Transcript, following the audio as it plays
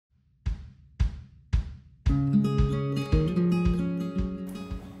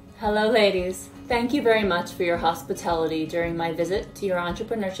Hello ladies. Thank you very much for your hospitality during my visit to your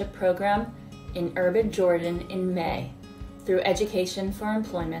entrepreneurship program in urban Jordan in May through Education for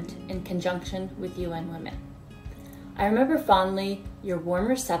Employment in conjunction with UN Women. I remember fondly your warm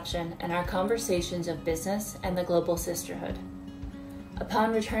reception and our conversations of business and the global sisterhood.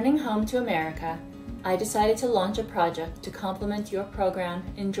 Upon returning home to America, I decided to launch a project to complement your program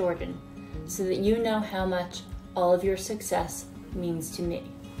in Jordan so that you know how much all of your success means to me.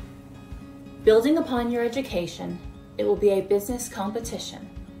 Building upon your education, it will be a business competition,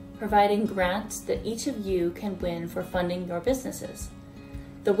 providing grants that each of you can win for funding your businesses.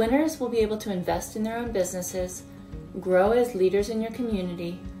 The winners will be able to invest in their own businesses, grow as leaders in your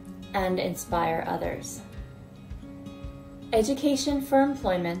community, and inspire others. Education for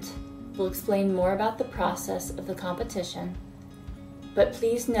Employment will explain more about the process of the competition, but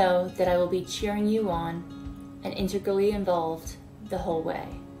please know that I will be cheering you on and integrally involved the whole way.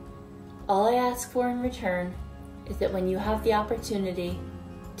 All I ask for in return is that when you have the opportunity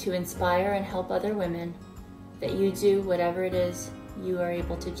to inspire and help other women, that you do whatever it is you are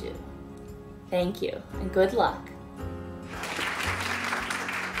able to do. Thank you and good luck.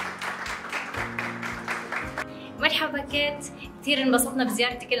 مرحبا كيت، كثير انبسطنا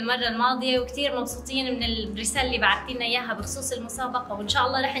بزيارتك المرة الماضية وكثير مبسوطين من الرسالة اللي بعثتي لنا اياها بخصوص المسابقة، وان شاء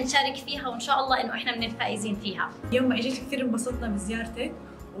الله رح نشارك فيها وان شاء الله انه احنا من الفائزين فيها. يوم ما اجيت كثير انبسطنا بزيارتك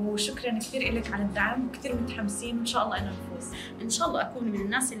وشكرا كثير لك على الدعم وكثير متحمسين وان شاء الله انه نفوز. ان شاء الله اكون من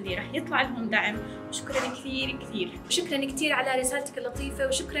الناس اللي رح يطلع لهم دعم، وشكرا كثير كثير. وشكرا كثير على رسالتك اللطيفة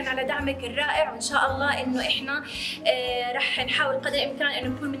وشكرا على دعمك الرائع، وان شاء الله انه احنا رح نحاول قدر الامكان انه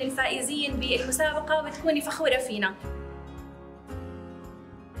نكون من الفائزين بالمسابقة وتكوني فخورة فينا.